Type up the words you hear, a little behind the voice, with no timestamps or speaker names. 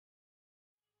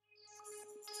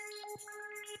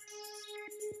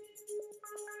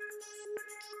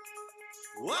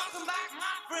Welcome back,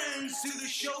 my friends, to the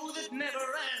show that never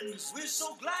ends. We're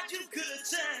so glad you could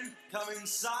attend. Come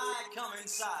inside, come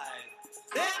inside.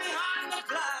 There behind the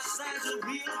glass stands a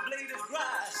real blade of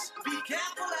grass. Be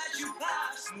careful as you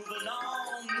pass. Move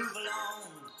along, move along.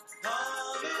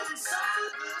 Come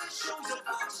inside, the show's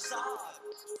about to start.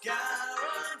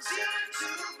 Guaranteed to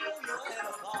blow your head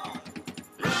apart.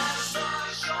 Rest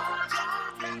assured,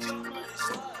 don't get your money's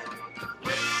worth.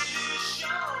 Ladies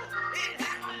show, it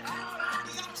happened all right.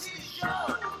 You gotta see the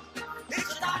show.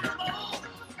 It's a dynamo.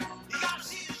 You gotta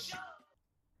see the show.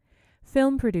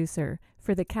 Film producer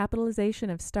for the capitalization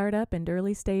of startup and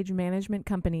early-stage management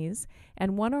companies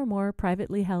and one or more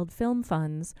privately held film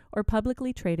funds or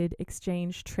publicly traded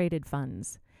exchange-traded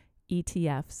funds,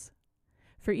 ETFs.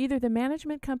 For either the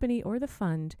management company or the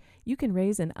fund, you can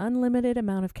raise an unlimited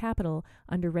amount of capital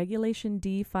under Regulation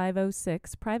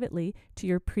D-506 privately to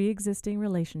your pre-existing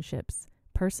relationships,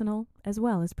 personal as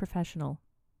well as professional.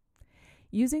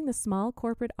 Using the Small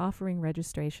Corporate Offering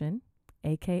Registration,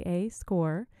 aka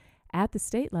SCORE, at the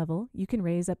state level, you can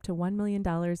raise up to $1 million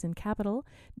in capital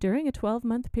during a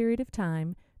 12-month period of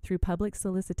time through public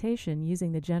solicitation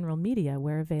using the general media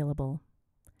where available.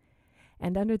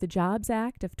 And under the Jobs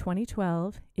Act of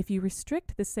 2012, if you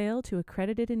restrict the sale to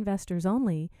accredited investors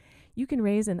only, you can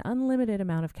raise an unlimited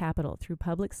amount of capital through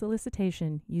public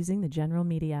solicitation using the general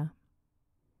media.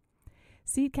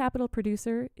 Seed Capital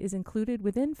Producer is included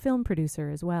within Film Producer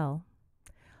as well.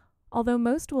 Although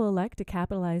most will elect to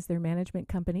capitalize their management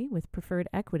company with preferred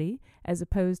equity as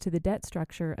opposed to the debt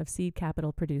structure of Seed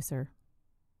Capital Producer.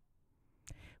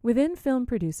 Within Film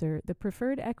Producer, the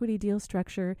preferred equity deal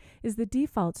structure is the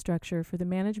default structure for the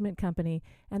management company,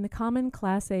 and the common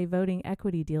Class A voting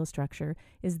equity deal structure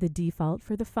is the default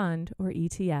for the fund or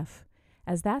ETF,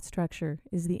 as that structure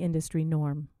is the industry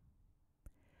norm.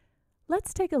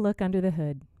 Let's take a look under the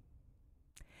hood.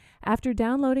 After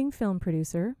downloading Film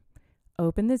Producer,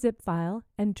 open the zip file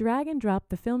and drag and drop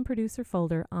the Film Producer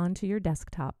folder onto your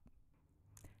desktop.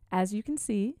 As you can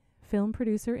see, Film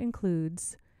Producer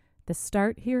includes the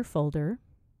Start Here folder,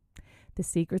 The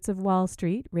Secrets of Wall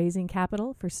Street, Raising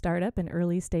Capital for Startup and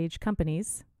Early Stage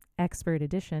Companies, Expert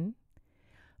Edition.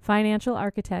 Financial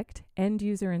Architect, End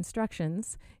User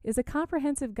Instructions is a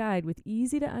comprehensive guide with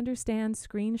easy-to-understand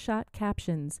screenshot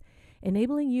captions,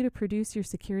 enabling you to produce your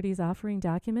securities offering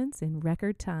documents in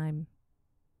record time.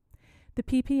 The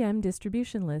PPM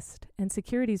Distribution List and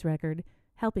Securities Record,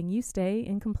 helping you stay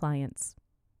in compliance.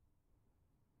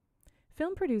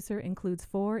 Film Producer includes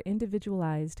 4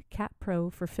 individualized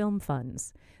CapPro for film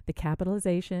funds, the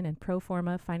Capitalization and Pro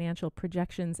Forma Financial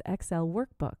Projections Excel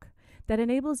workbook that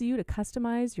enables you to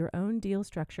customize your own deal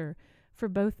structure for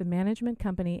both the management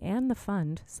company and the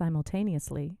fund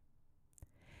simultaneously.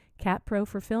 CapPro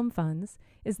for Film Funds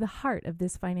is the heart of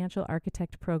this Financial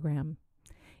Architect program.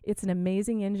 It's an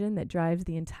amazing engine that drives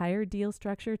the entire deal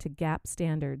structure to GAAP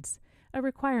standards, a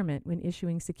requirement when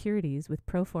issuing securities with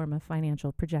pro forma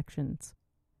financial projections.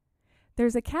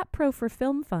 There's a CapPro for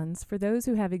Film Funds for those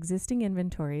who have existing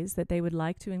inventories that they would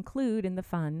like to include in the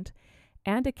fund,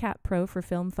 and a CapPro for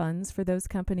Film Funds for those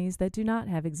companies that do not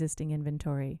have existing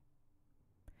inventory.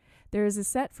 There is a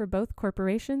set for both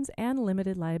corporations and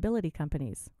limited liability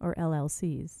companies, or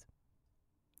LLCs.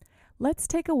 Let's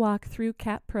take a walk through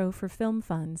CapPro for Film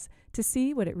Funds to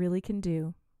see what it really can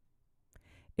do.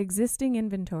 Existing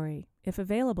inventory, if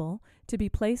available, to be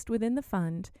placed within the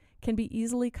fund, can be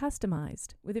easily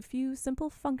customized with a few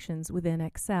simple functions within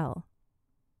Excel.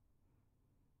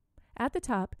 At the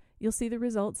top, you'll see the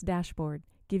results dashboard,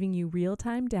 giving you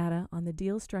real-time data on the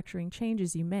deal structuring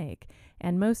changes you make,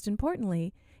 and most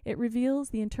importantly, it reveals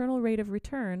the internal rate of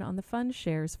return on the fund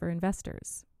shares for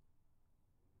investors.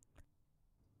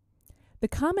 The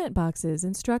comment boxes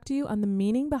instruct you on the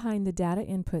meaning behind the data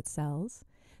input cells,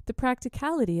 the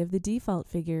practicality of the default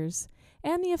figures,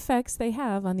 and the effects they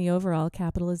have on the overall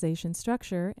capitalization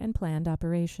structure and planned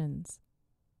operations.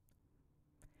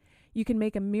 You can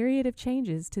make a myriad of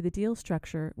changes to the deal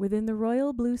structure within the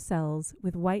royal blue cells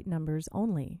with white numbers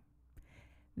only.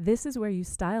 This is where you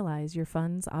stylize your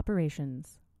fund's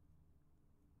operations.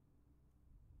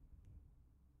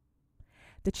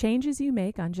 The changes you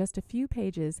make on just a few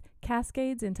pages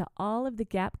cascades into all of the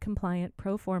GAAP-compliant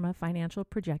pro forma financial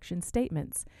projection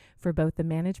statements for both the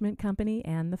management company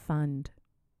and the fund.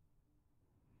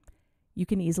 You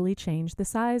can easily change the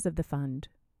size of the fund.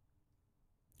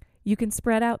 You can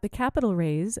spread out the capital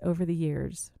raise over the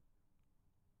years.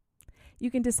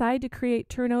 You can decide to create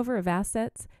turnover of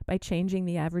assets by changing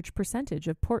the average percentage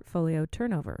of portfolio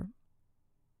turnover.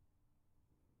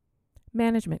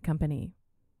 Management company.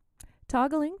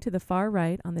 Toggling to the far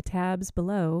right on the tabs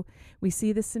below, we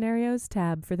see the Scenarios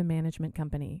tab for the management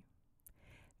company.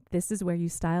 This is where you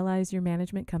stylize your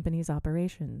management company's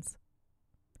operations.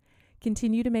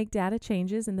 Continue to make data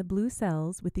changes in the blue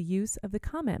cells with the use of the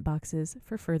comment boxes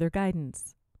for further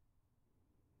guidance.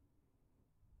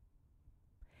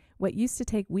 What used to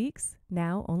take weeks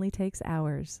now only takes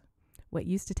hours. What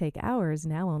used to take hours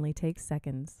now only takes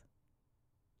seconds.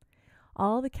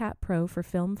 All the CAP Pro for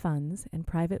Film Funds and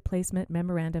Private Placement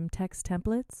Memorandum text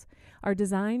templates are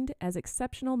designed as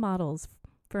exceptional models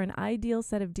for an ideal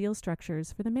set of deal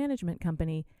structures for the management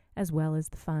company as well as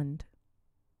the fund.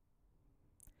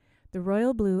 The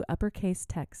royal blue uppercase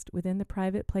text within the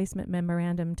Private Placement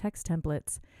Memorandum text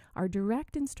templates are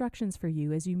direct instructions for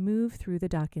you as you move through the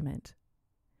document.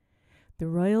 The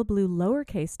royal blue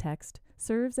lowercase text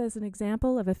serves as an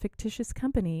example of a fictitious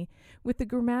company with the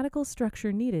grammatical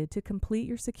structure needed to complete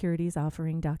your securities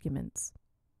offering documents.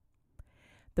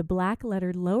 The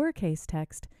black-lettered lowercase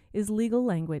text is legal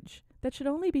language that should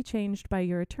only be changed by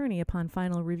your attorney upon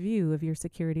final review of your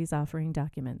securities offering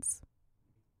documents.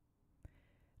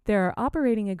 There are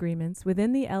operating agreements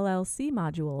within the LLC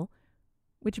module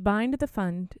which bind the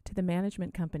fund to the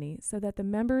management company so that the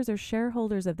members or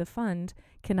shareholders of the fund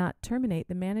cannot terminate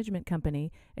the management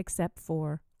company except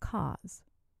for cause.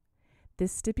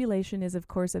 This stipulation is, of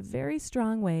course, a very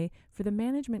strong way for the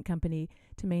management company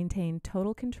to maintain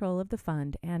total control of the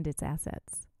fund and its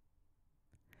assets.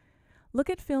 Look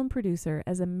at Film Producer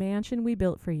as a mansion we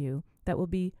built for you that will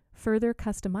be further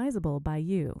customizable by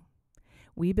you.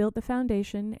 We built the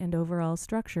foundation and overall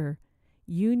structure.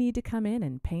 You need to come in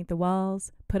and paint the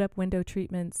walls, put up window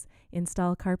treatments,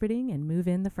 install carpeting, and move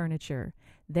in the furniture.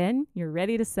 Then you're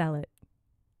ready to sell it.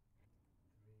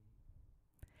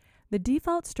 The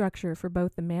default structure for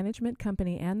both the management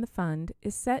company and the fund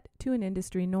is set to an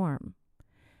industry norm.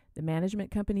 The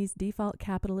management company's default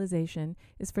capitalization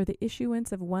is for the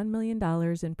issuance of $1 million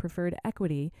in preferred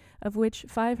equity, of which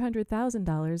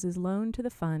 $500,000 is loaned to the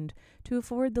fund to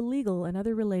afford the legal and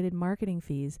other related marketing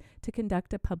fees to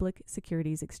conduct a public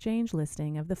securities exchange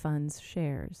listing of the fund's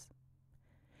shares.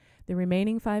 The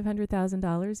remaining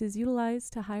 $500,000 is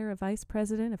utilized to hire a vice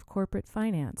president of corporate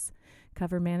finance,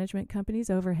 cover management company's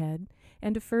overhead,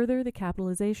 and to further the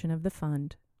capitalization of the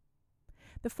fund.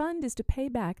 The fund is to pay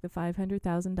back the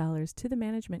 $500,000 to the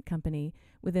management company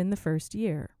within the first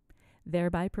year,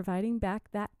 thereby providing back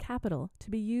that capital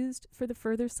to be used for the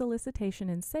further solicitation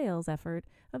and sales effort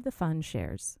of the fund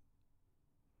shares.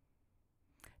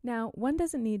 Now, one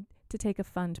doesn't need to take a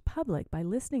fund public by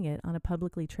listing it on a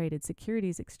publicly traded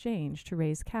securities exchange to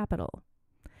raise capital.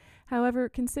 However,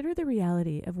 consider the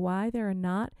reality of why there are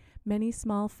not many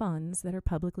small funds that are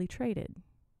publicly traded.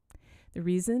 The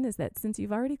reason is that since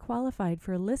you've already qualified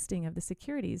for a listing of the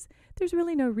securities, there's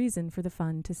really no reason for the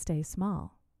fund to stay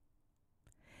small.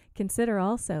 Consider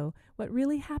also what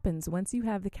really happens once you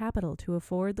have the capital to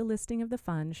afford the listing of the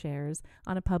fund shares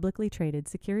on a publicly traded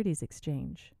securities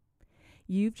exchange.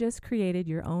 You've just created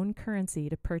your own currency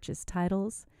to purchase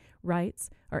titles, rights,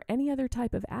 or any other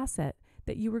type of asset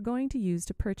that you were going to use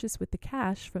to purchase with the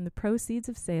cash from the proceeds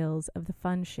of sales of the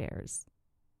fund shares.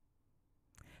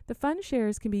 The fund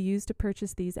shares can be used to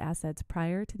purchase these assets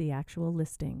prior to the actual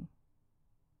listing.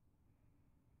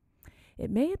 It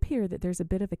may appear that there's a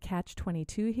bit of a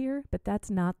catch-22 here, but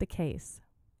that's not the case.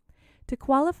 To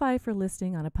qualify for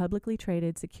listing on a publicly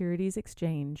traded securities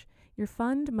exchange, your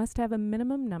fund must have a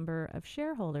minimum number of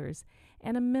shareholders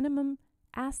and a minimum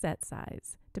asset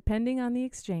size, depending on the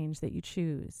exchange that you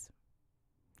choose.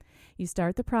 You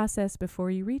start the process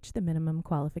before you reach the minimum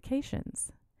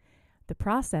qualifications. The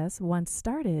process, once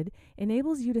started,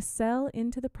 enables you to sell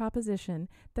into the proposition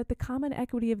that the common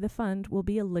equity of the fund will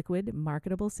be a liquid,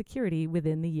 marketable security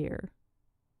within the year.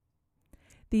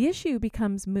 The issue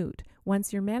becomes moot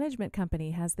once your management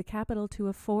company has the capital to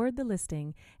afford the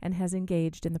listing and has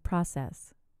engaged in the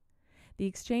process. The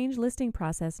exchange listing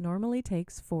process normally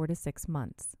takes 4 to 6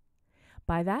 months.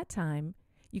 By that time,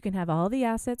 you can have all the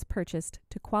assets purchased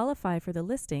to qualify for the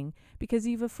listing because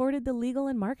you've afforded the legal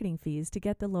and marketing fees to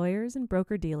get the lawyers and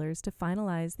broker-dealers to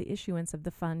finalize the issuance of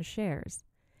the fund shares.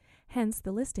 Hence,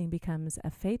 the listing becomes a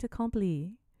fait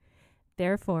accompli.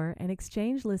 Therefore, an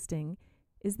exchange listing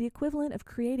is the equivalent of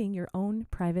creating your own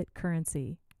private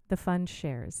currency, the fund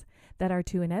shares, that are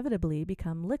to inevitably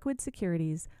become liquid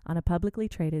securities on a publicly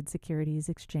traded securities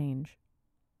exchange.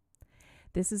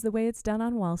 This is the way it's done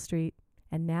on Wall Street,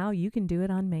 and now you can do it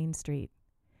on Main Street.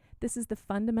 This is the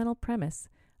fundamental premise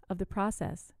of the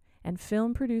process, and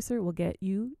Film Producer will get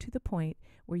you to the point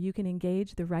where you can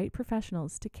engage the right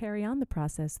professionals to carry on the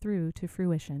process through to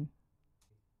fruition.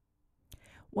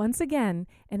 Once again,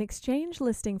 an exchange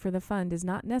listing for the fund is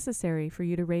not necessary for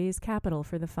you to raise capital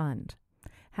for the fund.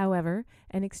 However,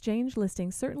 an exchange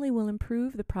listing certainly will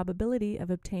improve the probability of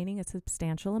obtaining a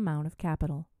substantial amount of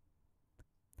capital.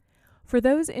 For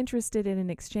those interested in an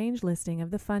exchange listing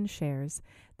of the fund shares,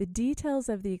 the details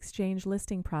of the exchange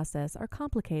listing process are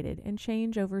complicated and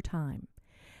change over time.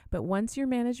 But once your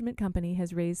management company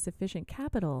has raised sufficient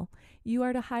capital, you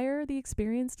are to hire the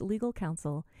experienced legal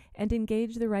counsel and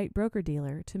engage the right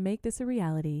broker-dealer to make this a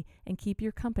reality and keep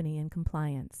your company in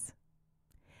compliance.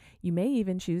 You may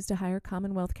even choose to hire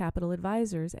Commonwealth Capital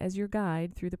Advisors as your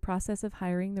guide through the process of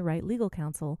hiring the right legal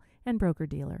counsel and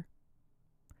broker-dealer.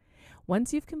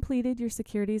 Once you've completed your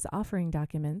securities offering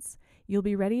documents, you'll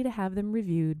be ready to have them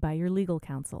reviewed by your legal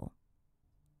counsel.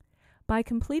 By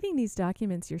completing these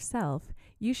documents yourself,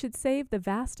 you should save the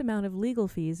vast amount of legal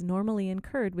fees normally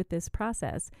incurred with this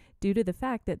process due to the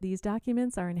fact that these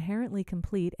documents are inherently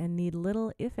complete and need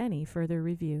little, if any, further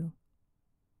review.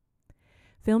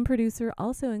 Film Producer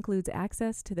also includes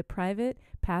access to the private,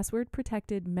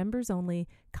 password-protected, members-only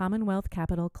Commonwealth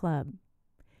Capital Club.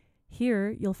 Here,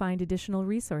 you'll find additional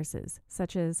resources,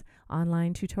 such as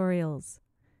online tutorials,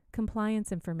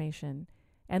 compliance information,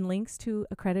 and links to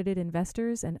accredited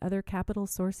investors and other capital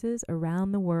sources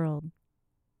around the world.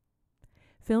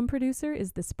 Film Producer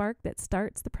is the spark that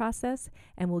starts the process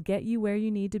and will get you where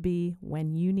you need to be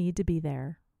when you need to be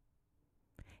there.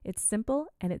 It's simple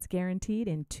and it's guaranteed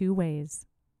in 2 ways.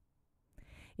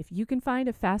 If you can find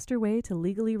a faster way to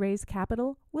legally raise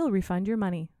capital, we'll refund your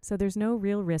money, so there's no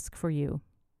real risk for you.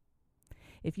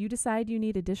 If you decide you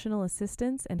need additional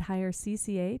assistance and hire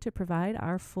CCA to provide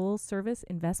our full-service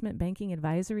investment banking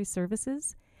advisory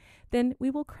services, then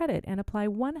we will credit and apply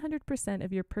 100%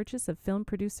 of your purchase of Film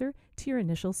Producer to your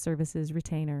initial services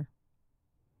retainer.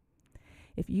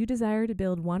 If you desire to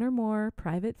build one or more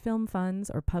private film funds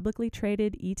or publicly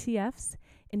traded ETFs,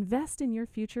 invest in your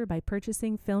future by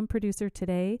purchasing Film Producer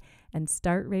today and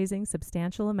start raising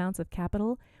substantial amounts of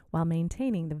capital while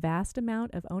maintaining the vast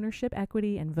amount of ownership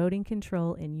equity and voting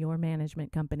control in your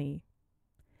management company.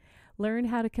 Learn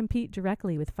how to compete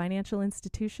directly with financial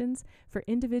institutions for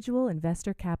individual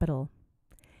investor capital.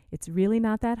 It's really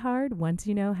not that hard once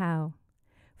you know how.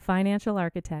 Financial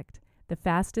Architect, the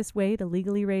fastest way to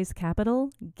legally raise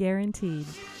capital, guaranteed.